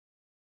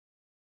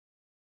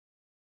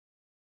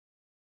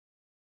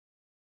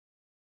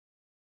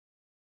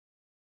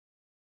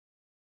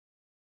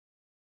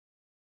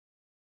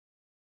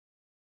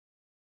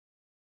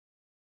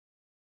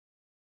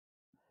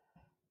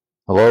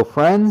Hello,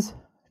 friends.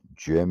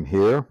 Jim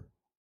here.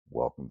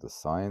 Welcome to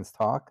Science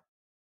Talk.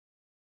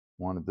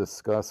 Want to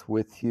discuss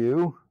with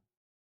you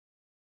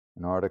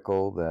an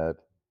article that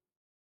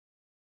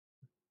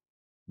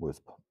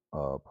was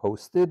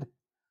posted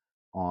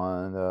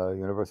on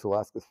University of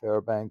Alaska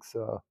Fairbanks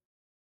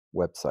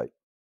website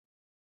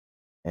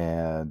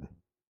and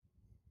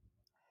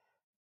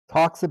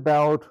talks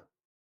about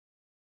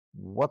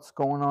what's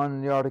going on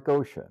in the Arctic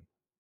Ocean.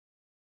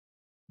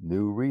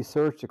 New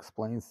research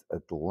explains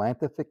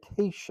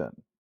Atlantification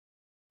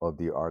of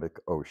the Arctic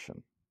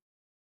Ocean.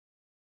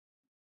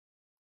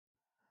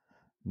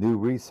 New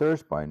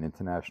research by an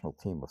international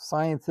team of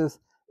scientists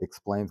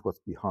explains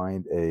what's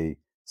behind a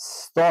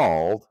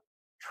stalled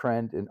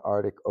trend in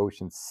Arctic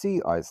Ocean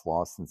sea ice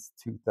loss since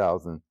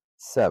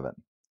 2007.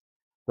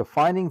 The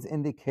findings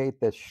indicate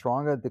that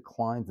stronger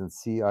declines in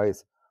sea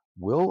ice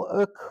will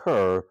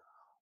occur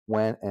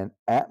when an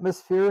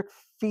atmospheric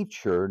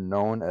feature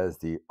known as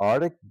the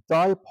Arctic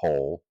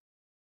Dipole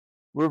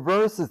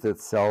reverses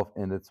itself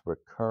in its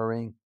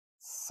recurring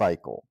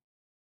cycle.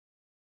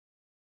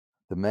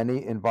 The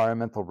many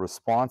environmental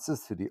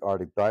responses to the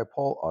Arctic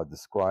Dipole are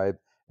described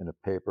in a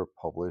paper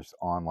published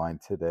online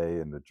today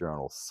in the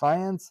journal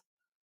Science.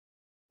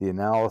 The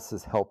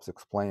analysis helps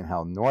explain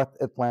how North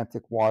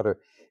Atlantic water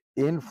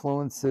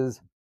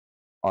influences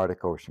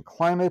Arctic Ocean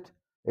climate,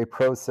 a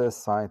process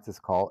scientists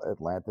call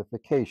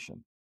Atlantification.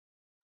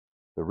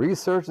 The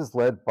research is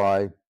led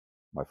by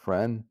my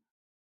friend,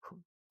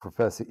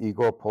 Professor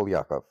Igor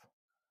Polyakov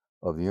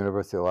of the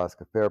University of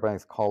Alaska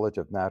Fairbanks College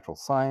of Natural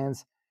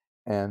Science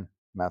and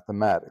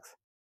Mathematics.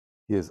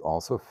 He is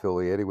also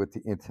affiliated with the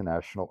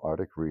International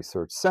Arctic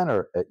Research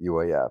Center at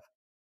UAF.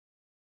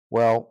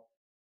 Well,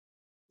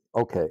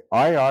 okay,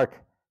 IARC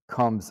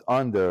comes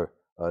under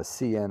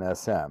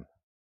CNSM,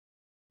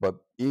 but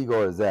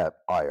Igor is at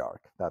IARC.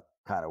 That's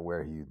kind of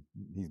where he's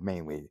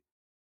mainly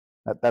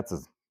that's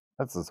his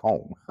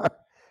home.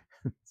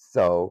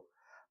 So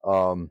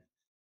I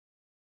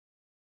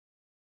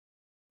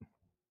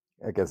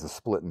guess a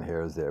split in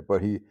hairs there,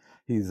 but he's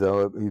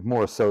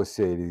more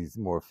associated, he's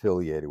more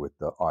affiliated with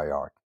the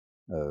IARC.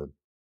 So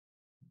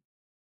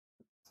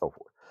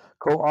forth.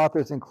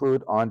 Co-authors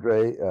include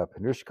Andrei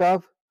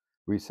Panushkov,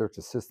 research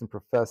assistant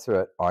professor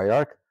at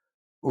IARC,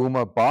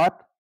 Uma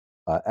Bhatt,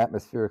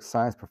 atmospheric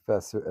science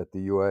professor at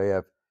the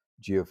UAF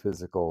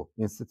Geophysical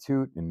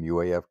Institute and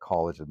UAF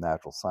College of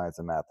Natural Science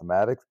and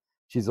Mathematics.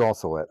 She's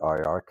also at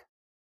IARC.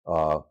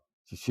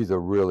 She's a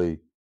really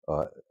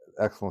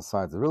excellent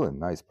scientist, a really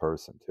nice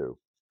person too.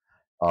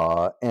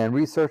 And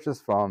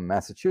researchers from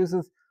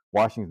Massachusetts,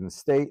 Washington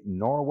State,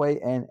 Norway,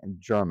 and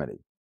Germany.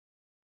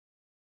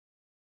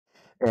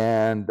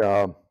 And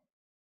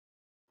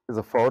there's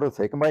a photo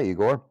taken by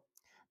Igor.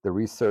 The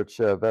research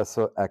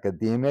vessel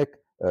Academic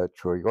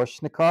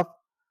Troyoshnikov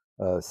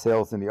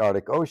sails in the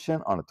Arctic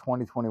Ocean on a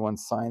 2021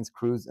 science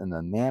cruise in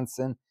the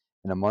Nansen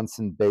and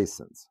Amundsen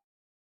basins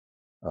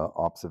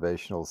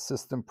observational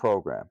system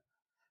program.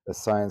 A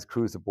science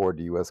cruise aboard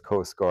the U.S.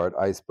 Coast Guard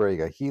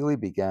icebreaker Healy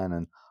began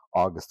in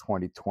August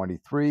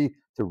 2023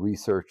 to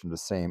research in the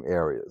same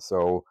area.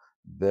 So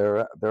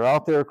they're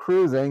out there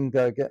cruising,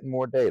 getting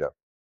more data.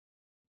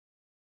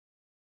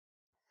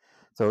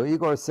 So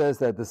Igor says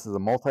that this is a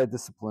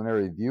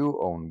multidisciplinary view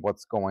on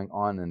what's going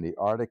on in the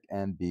Arctic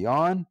and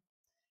beyond.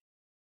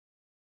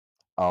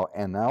 Our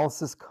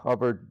analysis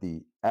covered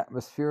the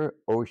atmosphere,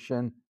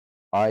 ocean,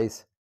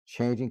 ice,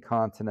 changing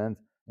continents,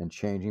 and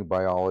changing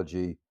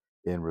biology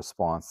in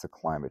response to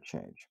climate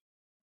change.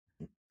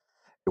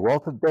 A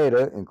wealth of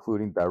data,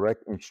 including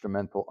direct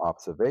instrumental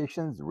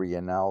observations,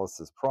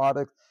 reanalysis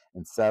products,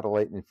 and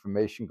satellite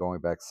information going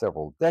back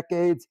several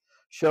decades,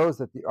 shows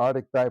that the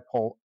Arctic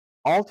Dipole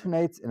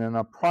alternates in an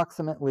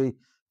approximately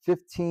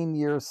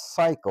 15-year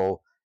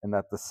cycle and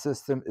that the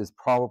system is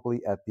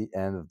probably at the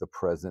end of the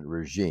present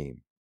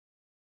regime.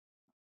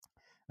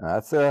 Now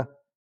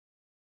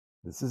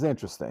this is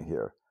interesting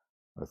here.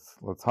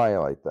 Let's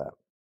highlight that.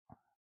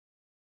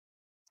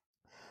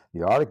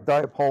 The Arctic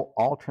Dipole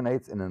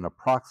alternates in an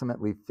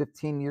approximately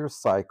 15-year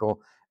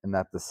cycle and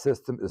that the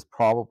system is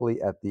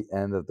probably at the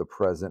end of the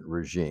present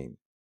regime.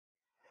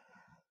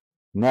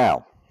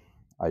 Now,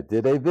 I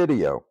did a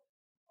video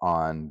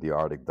on the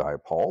Arctic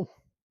Dipole,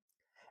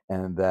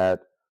 and that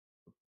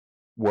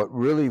what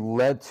really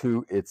led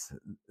to its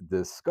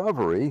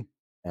discovery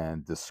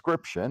and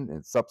description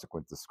and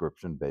subsequent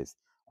description based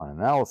on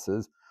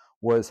analysis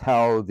was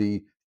how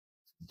the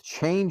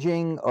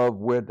changing of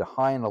where the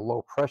high and the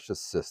low pressure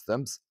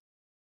systems,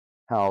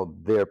 how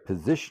their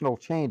positional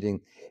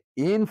changing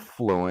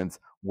influence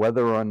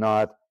whether or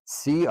not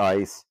sea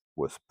ice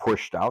was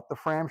pushed out the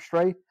Fram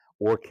Strait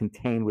or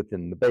contained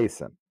within the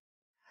basin.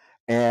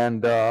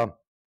 And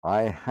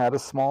I had a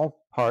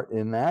small part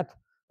in that.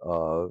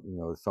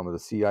 Some of the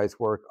sea ice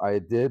work I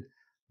did,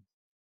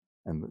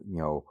 and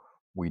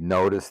we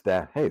noticed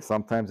that hey,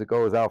 sometimes it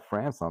goes out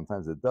Fram,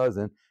 sometimes it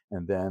doesn't.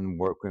 And then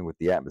working with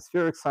the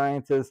atmospheric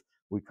scientists,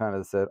 we kind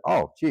of said,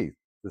 oh, geez,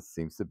 this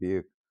seems to be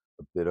a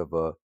bit of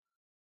a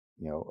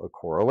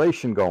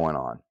correlation going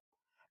on.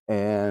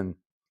 And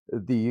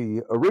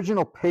The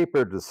original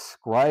paper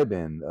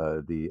describing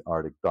the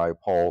Arctic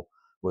dipole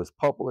was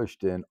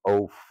published in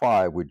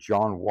 '05 with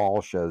John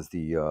Walsh as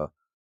the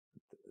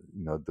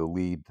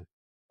lead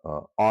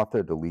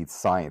author, the lead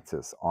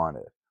scientist on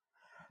it.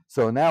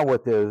 So now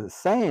what they're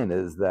saying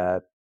is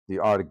that the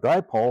Arctic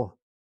dipole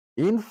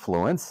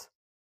influence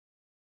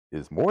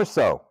is more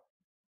so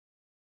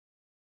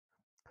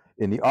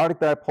in the Arctic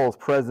dipole's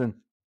present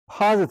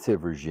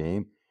positive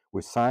regime,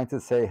 which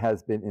scientists say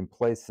has been in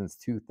place since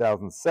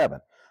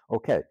 2007.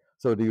 Okay,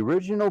 so the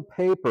original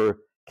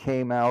paper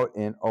came out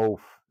in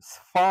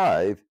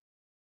 '05.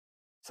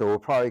 So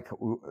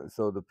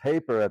the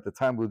paper at the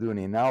time we were doing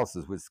the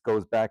analysis, which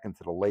goes back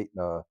into the late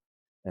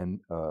and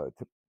to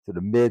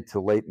the mid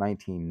to late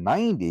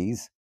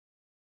 1990s,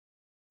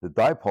 the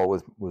dipole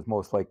was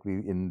most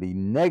likely in the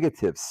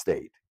negative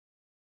state.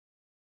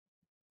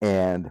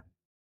 And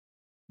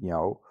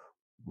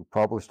we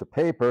published a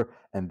paper,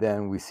 and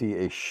then we see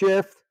a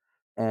shift,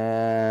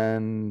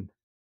 and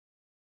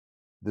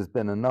there's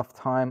been enough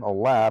time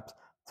elapsed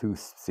to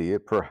see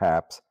it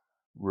perhaps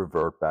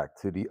revert back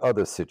to the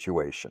other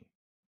situation.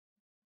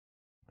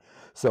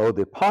 So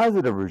the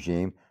positive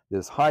regime,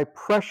 this high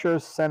pressure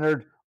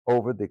centered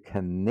over the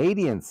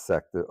Canadian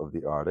sector of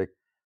the Arctic,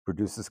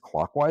 produces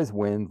clockwise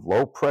wind.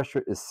 Low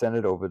pressure is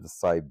centered over the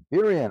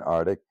Siberian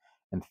Arctic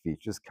and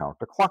features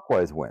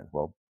counterclockwise wind.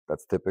 Well,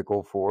 that's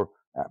typical for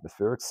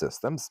atmospheric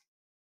systems.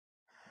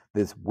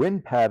 This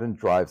wind pattern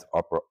drives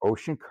upper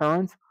ocean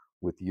currents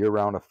with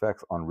year-round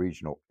effects on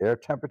regional air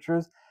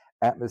temperatures,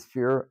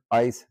 atmosphere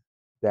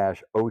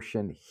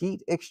ice-ocean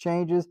heat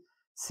exchanges,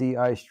 sea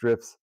ice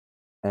drifts,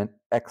 and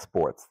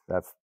exports.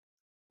 That's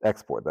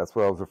export. That's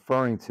what I was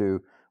referring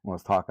to when I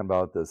was talking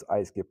about does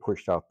ice get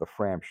pushed out the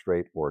Fram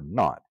Strait or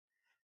not,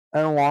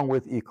 and along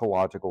with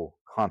ecological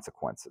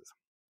consequences.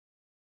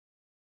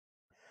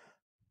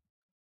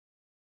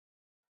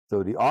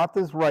 So the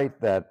authors write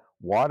that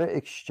water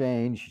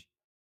exchange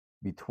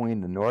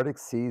between the Nordic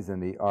seas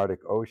and the Arctic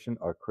Ocean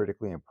are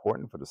critically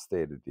important for the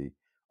state of the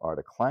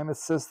Arctic climate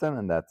system,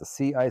 and that the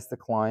sea ice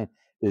decline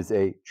is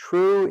a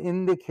true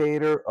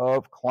indicator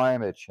of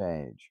climate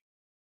change.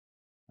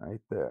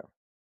 Right there.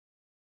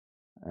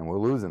 And we're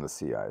losing the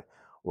sea ice.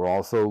 We're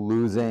also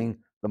losing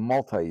the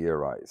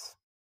multi-year ice.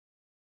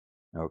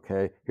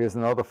 Okay, here's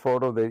another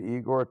photo that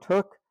Igor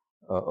took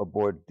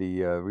aboard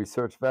the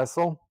research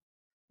vessel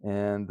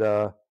and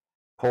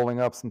pulling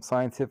up some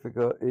scientific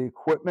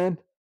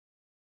equipment.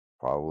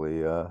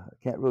 Probably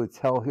can't really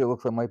tell here.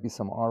 Looks like might be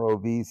some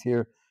ROVs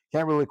here.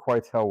 Can't really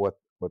quite tell what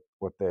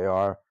they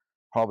are.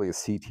 Probably a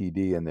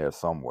CTD in there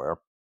somewhere.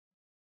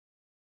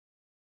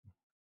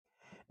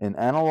 In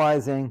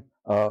analyzing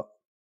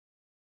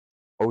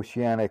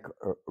oceanic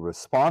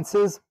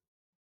responses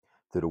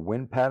to the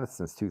wind pattern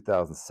since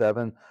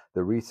 2007,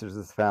 the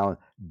researchers found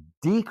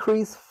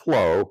decreased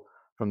flow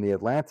from the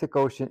Atlantic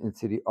Ocean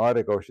into the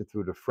Arctic Ocean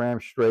through the Fram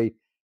Strait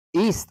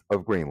east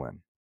of Greenland.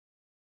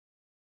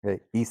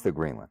 Okay, east of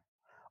Greenland,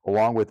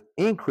 along with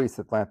increased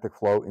Atlantic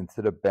flow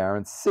into the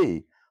Barents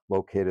Sea,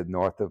 located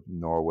north of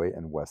Norway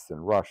and western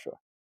Russia.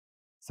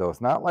 So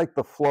it's not like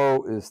the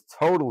flow is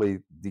totally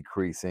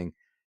decreasing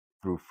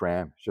through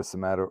Fram, it's just a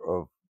matter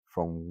of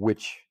from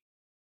which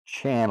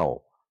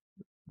channel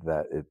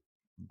that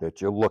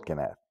you're looking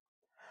at.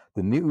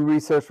 The new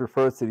research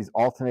refers to these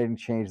alternating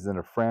changes in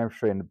the Fram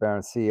Strait and the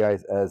Barents Sea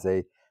ice as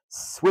a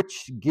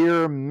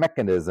switchgear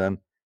mechanism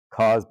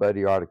caused by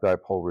the Arctic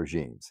dipole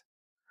regimes.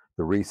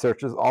 The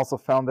researchers also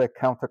found that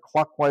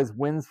counterclockwise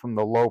winds from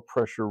the low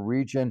pressure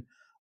region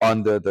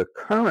under the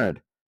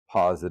current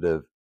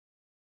positive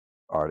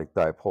Arctic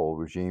dipole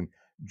regime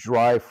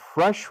drive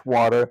fresh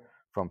water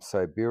from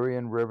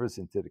Siberian rivers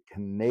into the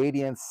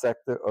Canadian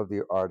sector of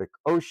the Arctic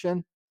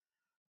Ocean.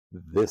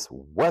 This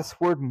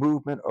westward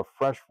movement of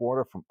fresh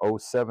water from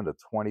 '07 to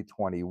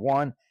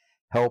 2021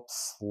 helped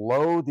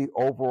slow the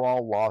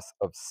overall loss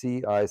of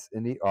sea ice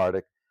in the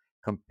Arctic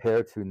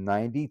compared to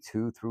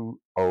 '92 through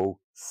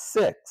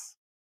 '06.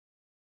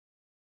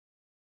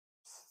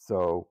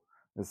 So,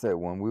 I said,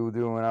 when we were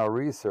doing our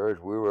research,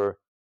 we were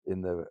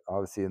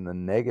obviously in the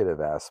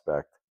negative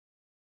aspect.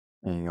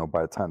 And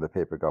by the time the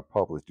paper got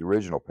published, the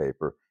original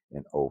paper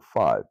in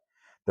 '05,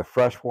 the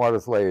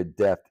freshwater's layer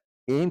depth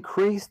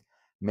increased,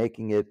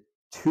 making it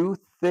too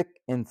thick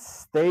and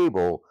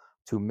stable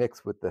to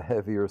mix with the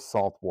heavier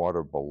salt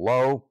water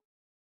below.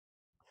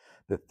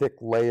 The thick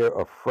layer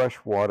of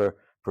fresh water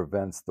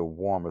prevents the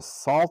warmer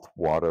salt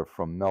water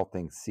from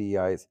melting sea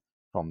ice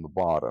from the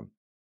bottom.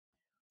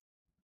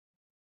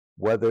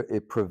 Whether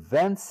it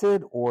prevents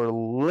it or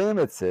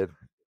limits it,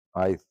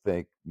 I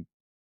think,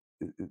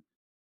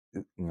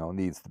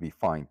 needs to be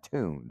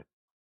fine-tuned.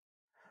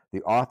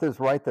 The authors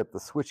write that the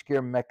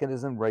switchgear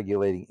mechanism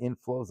regulating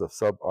inflows of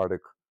subarctic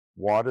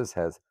waters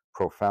has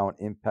profound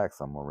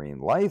impacts on marine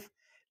life.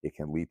 It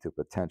can lead to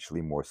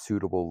potentially more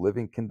suitable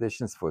living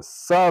conditions for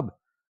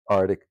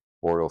subarctic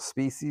boreal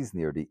species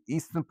near the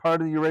eastern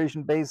part of the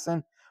Eurasian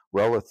basin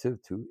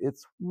relative to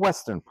its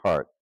western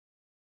part.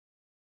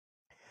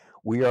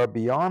 We are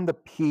beyond the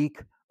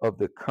peak of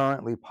the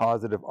currently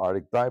positive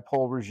Arctic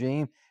dipole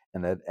regime,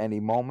 and at any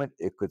moment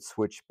it could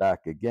switch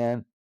back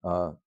again,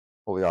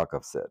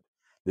 Polyakov said.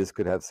 This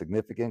could have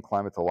significant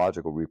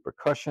climatological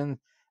repercussions,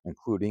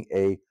 including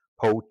a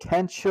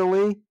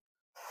potentially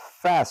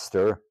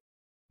faster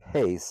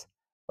pace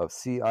of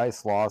sea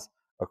ice loss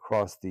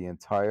across the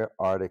entire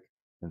Arctic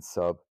and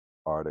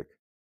subarctic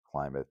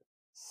climate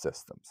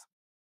systems.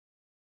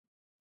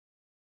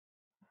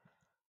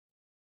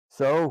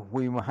 So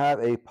we have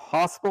a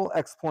possible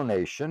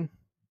explanation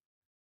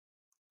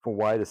for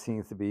why there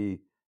seems to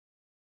be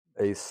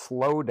a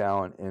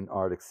slowdown in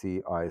Arctic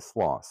sea ice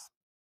loss.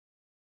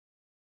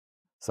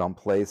 Some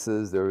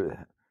places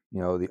there,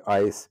 the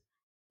ice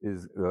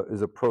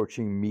is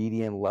approaching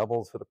median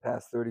levels for the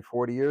past 30,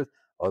 40 years.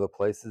 Other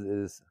places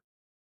is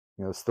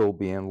still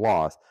being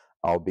lost,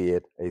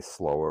 albeit a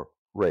slower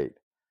rate.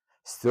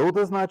 Still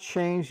does not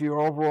change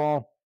your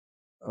overall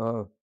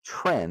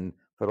trend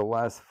for the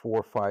last 4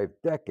 or 5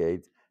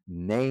 decades,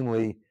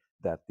 namely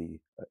that the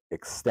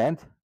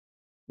extent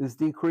is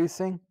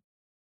decreasing,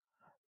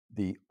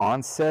 the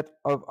onset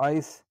of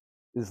ice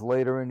is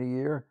later in the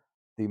year,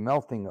 the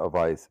melting of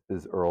ice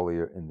is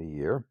earlier in the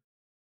year.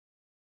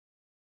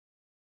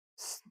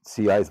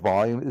 Sea ice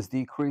volume is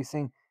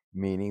decreasing,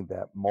 meaning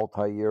that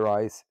multi-year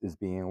ice is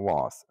being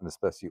lost, and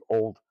especially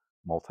old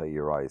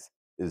multi-year ice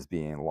is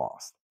being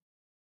lost.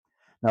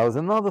 Now, there's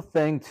another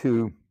thing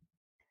to,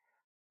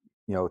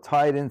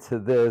 tied into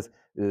this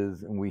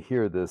is, and we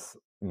hear this,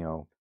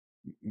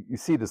 you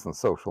see this on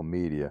social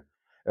media,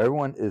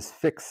 everyone is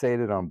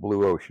fixated on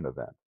blue ocean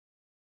event.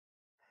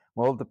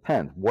 Well, it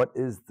depends. What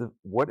is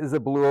a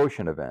blue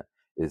ocean event?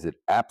 Is it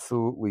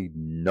absolutely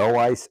no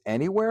ice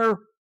anywhere,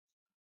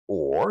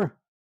 or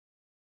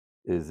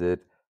is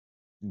it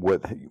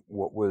what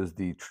was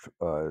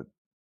I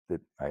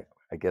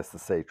guess to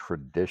say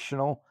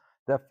traditional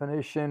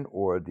definition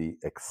or the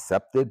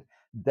accepted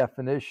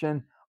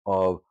definition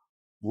of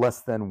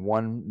less than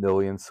 1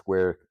 million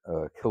square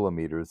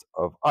kilometers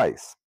of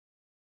ice?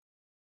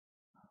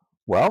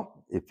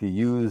 Well, if you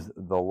use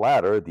the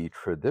latter, the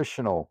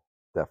traditional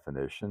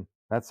definition,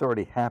 that's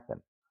already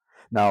happened.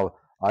 Now,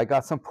 I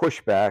got some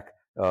pushback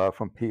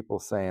from people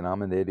saying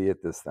I'm an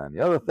idiot, this, that, and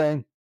the other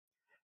thing.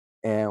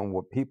 And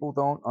what people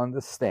don't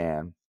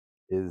understand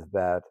is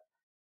that,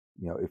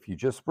 if you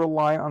just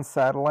rely on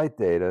satellite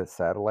data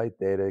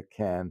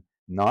can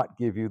not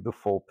give you the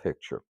full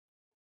picture.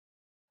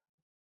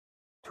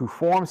 To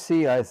form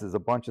sea ice is a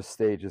bunch of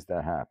stages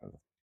that happen.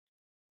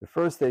 The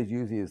first stage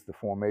usually is the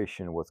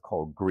formation of what's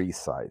called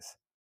grease ice.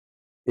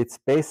 It's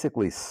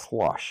basically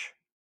slush.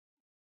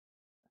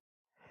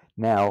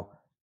 Now,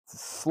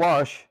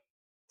 slush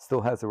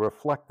still has a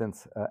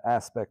reflectance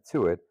aspect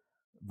to it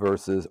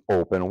versus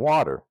open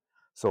water.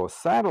 So a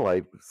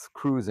satellite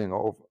cruising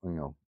over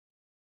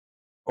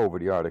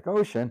the Arctic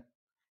Ocean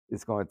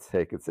is going to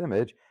take its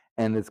image,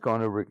 and it's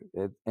going to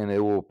and it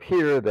will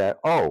appear that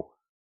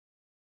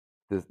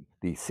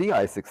the sea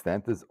ice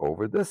extent is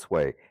over this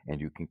way,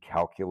 and you can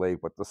calculate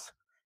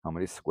how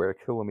many square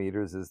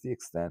kilometers is the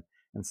extent,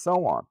 and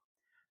so on.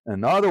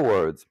 In other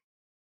words,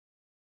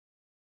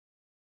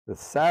 the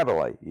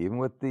satellite, even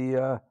with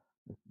the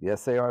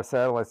SAR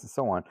satellites and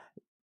so on,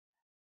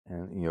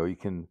 and you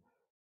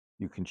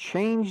can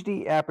change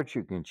the aperture,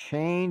 you can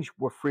change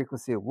what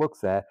frequency it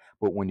looks at,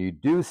 but when you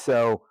do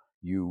so,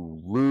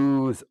 you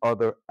lose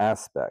other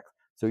aspects.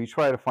 So you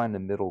try to find the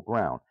middle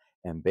ground.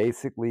 And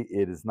basically,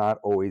 it is not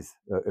always,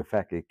 in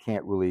fact, it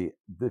can't really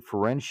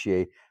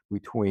differentiate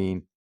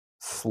between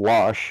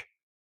slush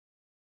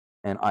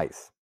and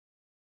ice.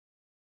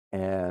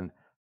 And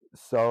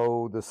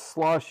so the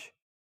slush,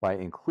 by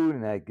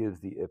including that, gives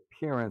the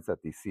appearance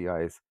that the sea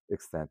ice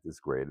extent is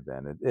greater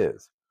than it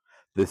is.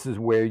 This is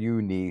where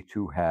you need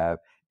to have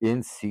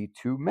in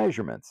situ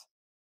measurements.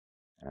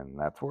 And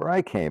that's where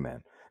I came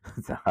in.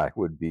 I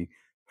would be,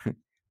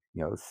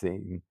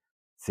 seeing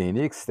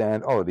the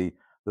extent. Oh, the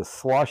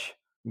slush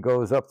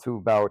goes up to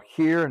about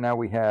here. Now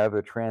we have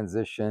a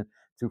transition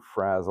to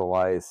frazzle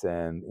ice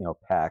and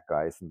pack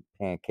ice and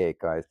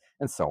pancake ice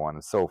and so on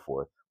and so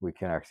forth. We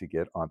can actually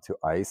get onto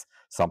ice,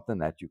 something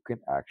that you can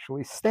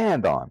actually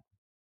stand on.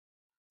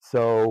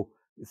 So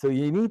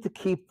you need to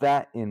keep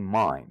that in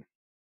mind.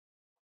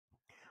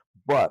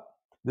 But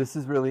this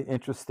is really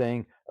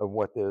interesting of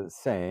what they're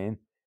saying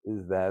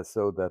is that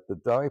so that the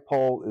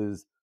dipole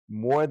is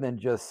more than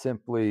just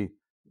simply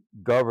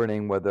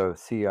governing whether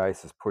sea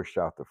ice is pushed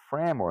out the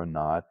Fram or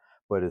not,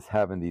 but is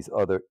having these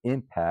other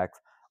impacts,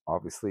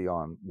 obviously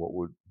on what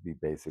would be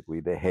basically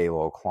the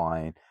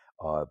halocline,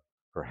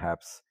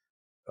 perhaps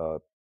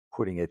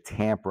putting a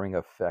tampering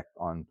effect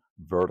on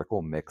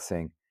vertical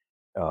mixing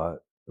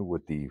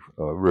with the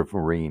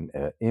riverine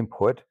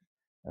input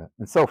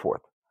and so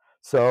forth.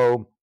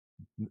 So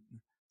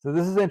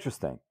this is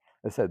interesting.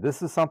 I said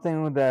this is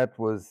something that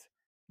was,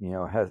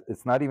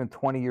 it's not even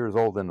 20 years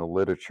old in the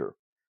literature.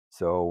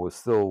 So we're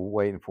still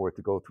waiting for it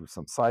to go through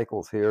some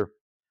cycles here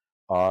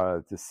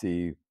to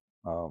see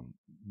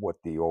what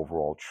the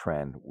overall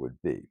trend would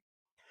be.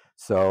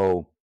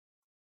 So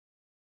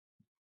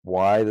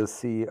why the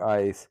sea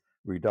ice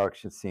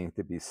reduction seems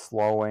to be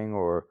slowing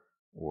or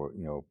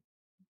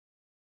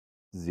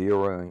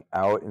zeroing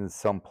out in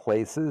some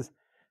places.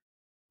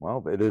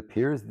 Well, it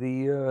appears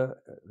the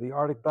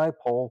Arctic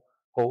dipole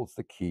holds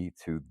the key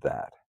to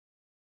that.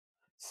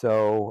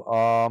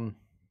 So,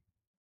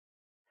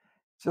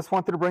 just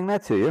wanted to bring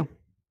that to you,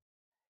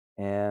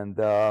 and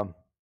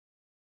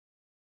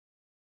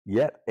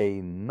yet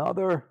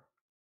another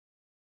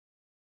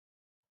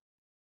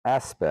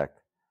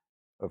aspect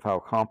of how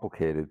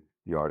complicated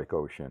the Arctic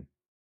Ocean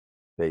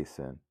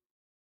basin,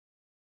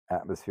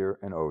 atmosphere,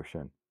 and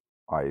ocean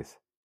ice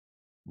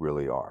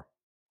really are.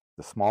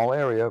 It's a small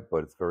area,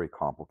 but it's very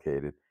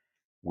complicated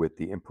with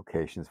the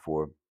implications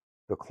for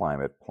the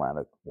climate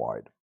planet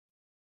wide.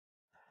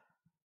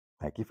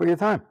 Thank you for your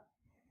time.